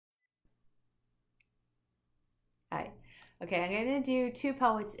Okay, I'm going to do two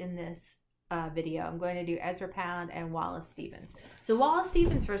poets in this video. I'm going to do Ezra Pound and Wallace Stevens. So Wallace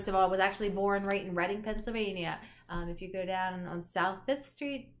Stevens, first of all, was actually born right in Reading, Pennsylvania. If you go down on South 5th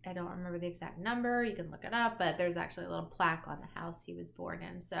Street, I don't remember the exact number. You can look it up, but there's actually a little plaque on the house he was born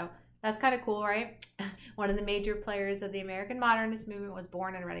in. So that's kind of cool, right? One of the major players of the American modernist movement was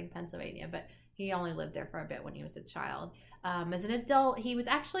born in Reading, Pennsylvania, but he only lived there for a bit when he was a child. As an adult, he was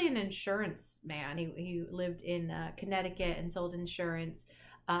actually an insurance man. He lived in Connecticut and sold insurance,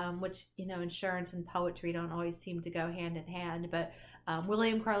 which, you know, insurance and poetry don't always seem to go hand in hand. But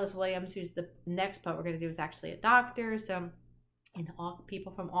William Carlos Williams, who's the next poet we're going to do, is actually a doctor. So, you know, all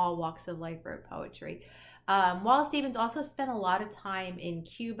people from all walks of life wrote poetry. Wallace Stevens also spent a lot of time in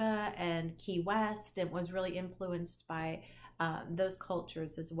Cuba and Key West and was really influenced by those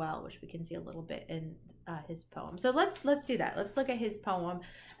cultures as well, which we can see a little bit in his poem. So let's do that. Let's look at his poem,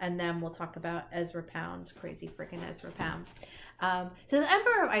 and then we'll talk about Ezra Pound, crazy freaking Ezra Pound. So the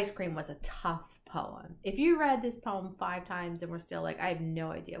Emperor of Ice Cream was a tough poem. If you read this poem 5 times and we're still like, I have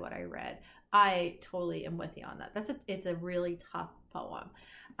no idea what I read, I totally am with you on that. It's a really tough poem.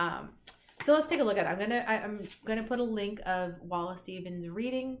 So let's take a look at it. I'm gonna put a link of Wallace Stevens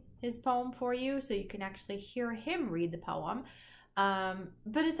reading his poem for you, so you can actually hear him read the poem.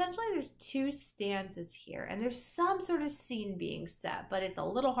 But essentially there's 2 stanzas here, and there's some sort of scene being set, but it's a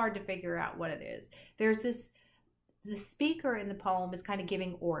little hard to figure out what it is. The speaker in the poem is kind of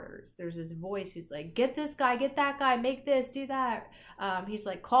giving orders. There's this voice who's like, get this guy, get that guy, make this, do that. He's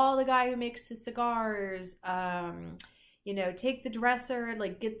like, call the guy who makes the cigars, you know, take the dresser,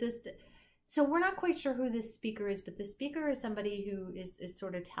 like get this. So we're not quite sure who this speaker is, but the speaker is somebody who is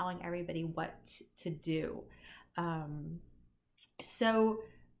sort of telling everybody what to do. So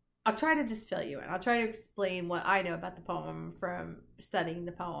I'll try to just fill you in. I'll try to explain what I know about the poem from studying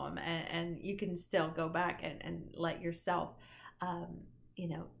the poem, and you can still go back and let yourself, you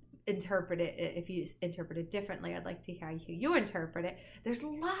know, interpret it. If you interpret it differently, I'd like to hear how you interpret it. There's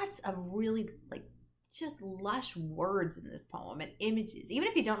lots of really like just lush words in this poem and images, even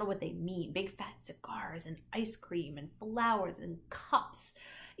if you don't know what they mean. Big fat cigars and ice cream and flowers and cups.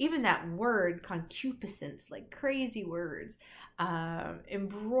 Even that word concupiscence, like crazy words.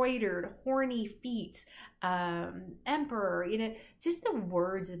 Embroidered, horny feet, emperor, you know, just the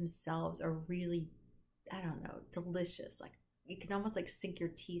words themselves are really, I don't know, delicious. Like you can almost like sink your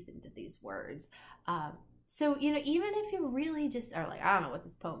teeth into these words. So, you know, even if you really just are like, I don't know what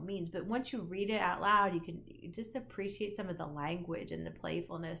this poem means, but once you read it out loud, you can just appreciate some of the language and the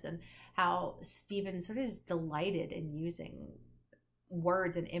playfulness and how Stephen sort of is delighted in using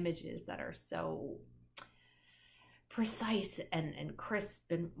words and images that are so precise and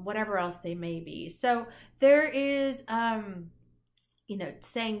crisp and whatever else they may be. So there is, you know,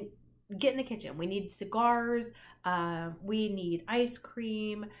 saying, get in the kitchen. We need cigars. We need ice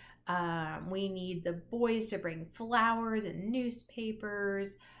cream. We need the boys to bring flowers and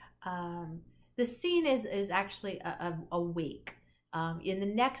newspapers. The scene is actually a wake. In the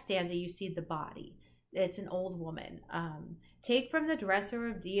next stanza, you see the body. It's an old woman. Take from the dresser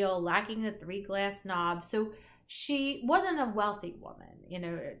of deal, lacking the 3 glass knob. So she wasn't a wealthy woman. You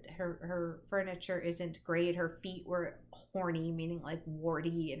know, her furniture isn't great. Her feet were horny, meaning like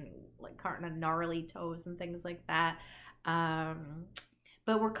warty and like kind of gnarly toes and things like that.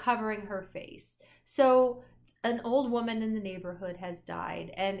 But we're covering her face. So an old woman in the neighborhood has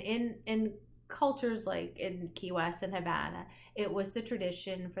died. And in cultures like in Key West and Havana, it was the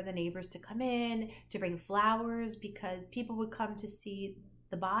tradition for the neighbors to come in to bring flowers because people would come to see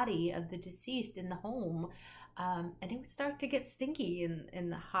the body of the deceased in the home. And it would start to get stinky in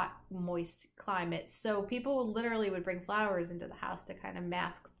the hot, moist climate. So people literally would bring flowers into the house to kind of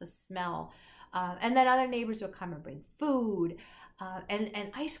mask the smell. And then other neighbors would come and bring food.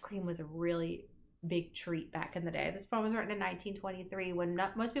 And ice cream was a really big treat back in the day. This poem was written in 1923 when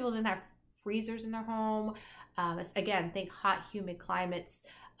most people didn't have freezers in their home. Again, think hot, humid climates.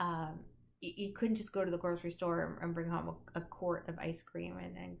 You couldn't just go to the grocery store and bring home a quart of ice cream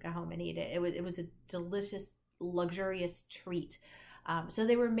and go home and eat it. It was a delicious, luxurious treat. So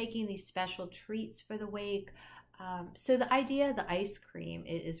they were making these special treats for the wake. So the idea of the ice cream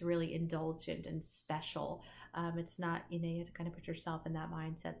is really indulgent and special. It's not, you know, you have to kind of put yourself in that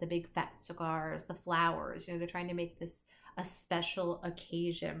mindset. The big fat cigars, the flowers, you know, they're trying to make this a special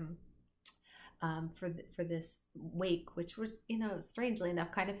occasion for this wake, which was, you know, strangely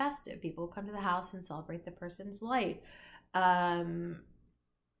enough, kind of festive. People come to the house and celebrate the person's life.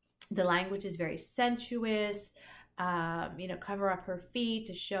 The language is very sensuous. You know, cover up her feet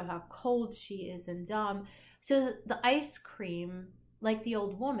to show how cold she is and dumb. So the ice cream, like the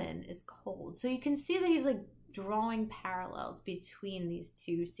old woman, is cold. So you can see that he's like drawing parallels between these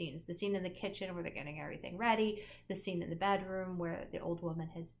two scenes. The scene in the kitchen where they're getting everything ready, the scene in the bedroom where the old woman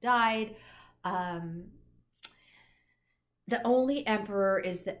has died. The only emperor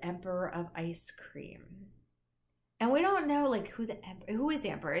is the emperor of ice cream. And we don't know like who is the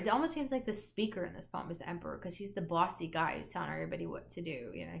emperor. It almost seems like the speaker in this poem is the emperor because he's the bossy guy who's telling everybody what to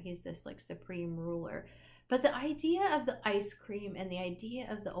do. You know, he's this like supreme ruler. But the idea of the ice cream and the idea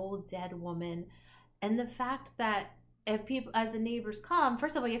of the old dead woman and the fact that if people, as the neighbors come,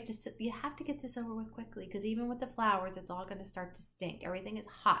 first of all, you have to get this over with quickly because even with the flowers, it's all going to start to stink. Everything is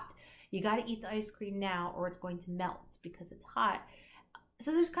hot. You got to eat the ice cream now or it's going to melt because it's hot.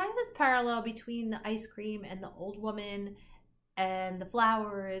 So there's kind of this parallel between the ice cream and the old woman and the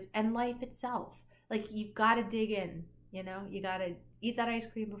flowers and life itself. Like you've got to dig in, you know, you got to eat that ice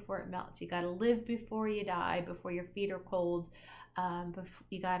cream before it melts. You got to live before you die, before your feet are cold.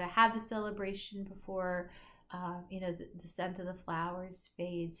 You got to have the celebration before, you know, the scent of the flowers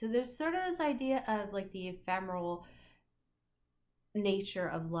fades. So there's sort of this idea of like the ephemeral nature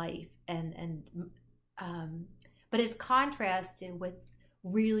of life but it's contrasted with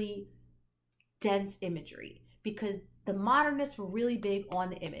really dense imagery because the modernists were really big on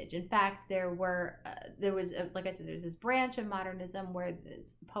the image. In fact, there was like I said, there's this branch of modernism where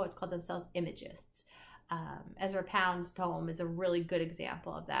poets called themselves imagists. Ezra Pound's poem is a really good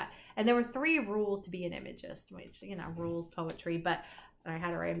example of that. And there were 3 rules to be an imagist, which, you know, rules poetry, but I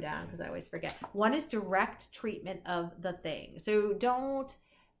had to write them down because I always forget. One is direct treatment of the thing. So don't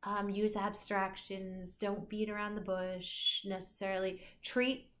use abstractions. Don't beat around the bush necessarily.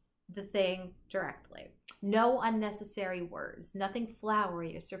 Treat the thing directly. No unnecessary words. Nothing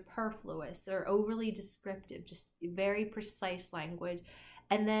flowery or superfluous or overly descriptive. Just very precise language.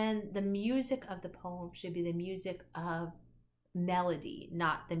 And then the music of the poem should be the music of melody,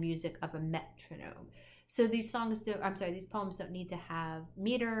 not the music of a metronome. So these poems don't need to have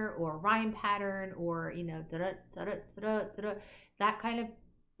meter or rhyme pattern or, you know, that kind of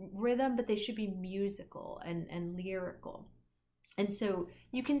rhythm, but they should be musical and lyrical. And so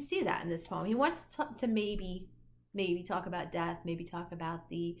you can see that in this poem. He wants to maybe talk about death, maybe talk about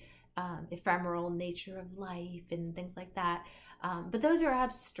the ephemeral nature of life and things like that. But those are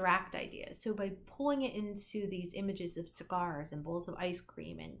abstract ideas. So by pulling it into these images of cigars and bowls of ice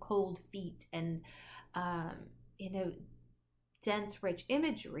cream and cold feet and, you know, dense, rich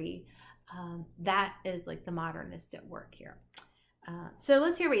imagery, that is like the modernist at work here. So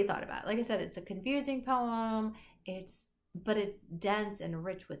let's hear what you thought about it. Like I said, it's a confusing poem. But it's dense and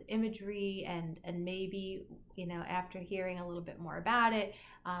rich with imagery, and maybe, you know, after hearing a little bit more about it,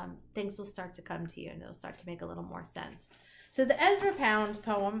 things will start to come to you and it'll start to make a little more sense. So the Ezra Pound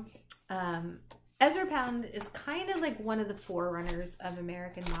poem, Ezra Pound is kind of like one of the forerunners of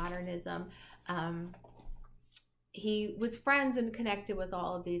American modernism. He was friends and connected with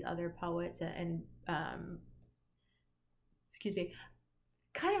all of these other poets and excuse me,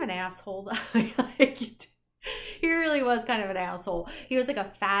 kind of an asshole. He really was kind of an asshole. He was like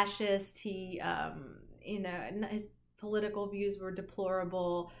a fascist. He, you know, his political views were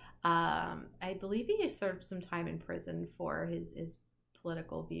deplorable. I believe he served some time in prison for his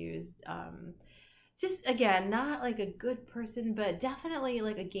political views. Just, again, not like a good person, but definitely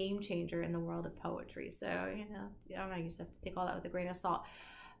like a game changer in the world of poetry. So, you know, I don't know, you just have to take all that with a grain of salt.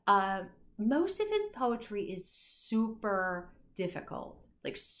 Most of his poetry is super difficult.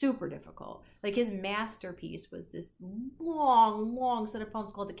 Like super difficult. Like his masterpiece was this long set of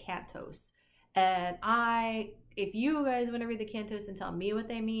poems called the Cantos. And if you guys want to read the Cantos and tell me what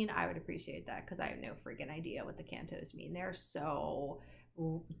they mean, I would appreciate that because I have no freaking idea what the Cantos mean. They're so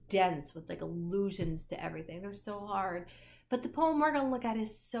dense with like allusions to everything. They're so hard. But the poem we're going to look at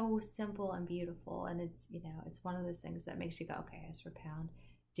is so simple and beautiful. And it's, you know, it's one of those things that makes you go, okay, Ezra Pound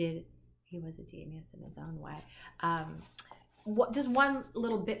he was a genius in his own way. Just one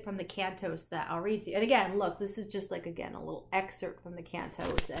little bit from the Cantos that I'll read to you. And again, look, this is just like, again, a little excerpt from the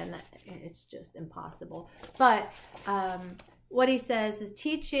Cantos, and it's just impossible. But what he says is,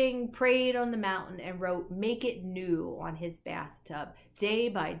 teaching, prayed on the mountain and wrote, make it new on his bathtub. Day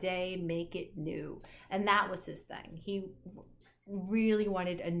by day, make it new. And that was his thing. He really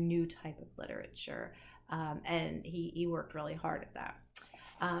wanted a new type of literature. And he worked really hard at that.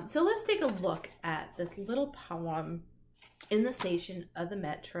 So let's take a look at this little poem in the station of the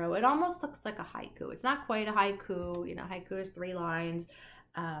metro. It almost looks like a haiku. It's not quite a haiku. You know, haiku is 3 lines.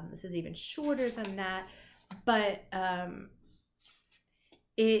 This is even shorter than that. But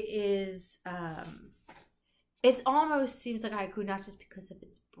it is, it almost seems like haiku, not just because of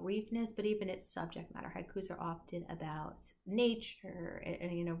its briefness, but even its subject matter. Haikus are often about nature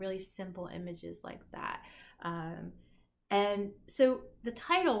and really simple images like that. And so the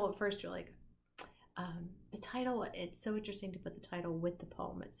title, at first you're like, the title, it's so interesting to put the title with the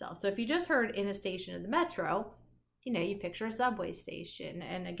poem itself. So if you just heard in a station of the metro, you picture a subway station.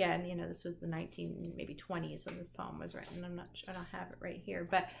 And again, this was the 1920s when this poem was written. I'm not sure, I don't have it right here,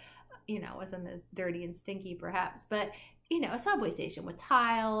 but it wasn't as dirty and stinky perhaps, but a subway station with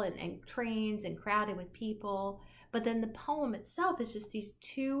tile and trains and crowded with people. But then the poem itself is just these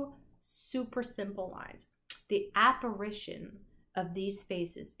two super simple lines. The apparition of these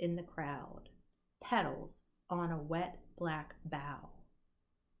faces in the crowd, petals on a wet black bough.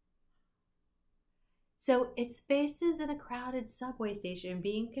 So it's faces in a crowded subway station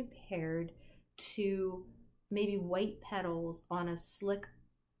being compared to maybe white petals on a slick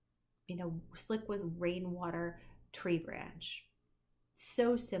with rainwater tree branch.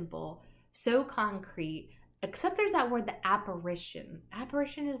 So simple, so concrete, except there's that word, the apparition.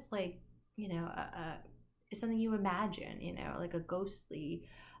 Apparition is like, it's something you imagine, like a ghostly,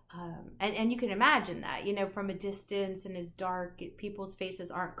 and you can imagine that, from a distance, and it's dark, people's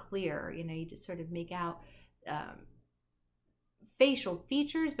faces aren't clear, you just sort of make out facial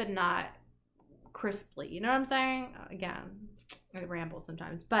features, but not crisply, you know what I'm saying? Again, I ramble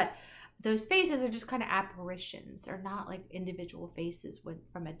sometimes, but those faces are just kind of apparitions. They're not like individual faces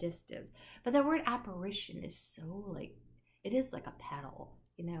from a distance. But the word apparition is so like, it is like a petal,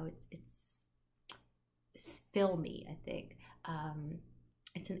 it's filmy, I think.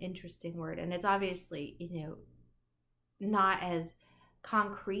 It's an interesting word, and it's obviously, not as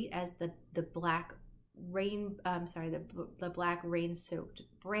concrete as the black rain, the black rain soaked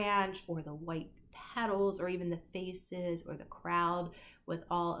branch, or the white petals, or even the faces, or the crowd with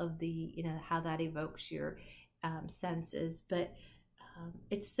all of the, how that evokes your senses. But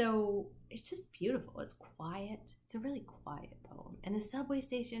it's just beautiful. It's quiet. It's a really quiet poem. And the subway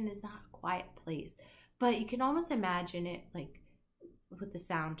station is not a quiet place, but you can almost imagine it like with the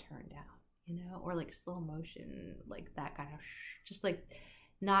sound turned down, or like slow motion, like that kind of just like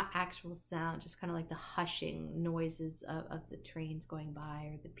not actual sound, just kind of like the hushing noises of the trains going by,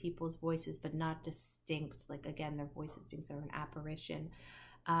 or the people's voices, but not distinct, like again their voices being sort of an apparition.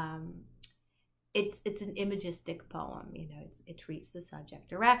 It's an imagistic poem, it treats the subject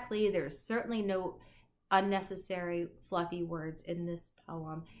directly. There's certainly no unnecessary fluffy words in this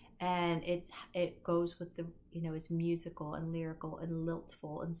poem, and it goes with the, it's musical and lyrical and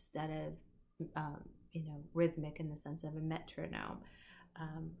liltful instead of rhythmic in the sense of a metronome.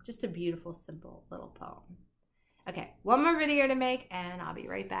 Just a beautiful, simple little poem. Okay, one more video to make, and I'll be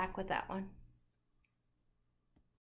right back with that one.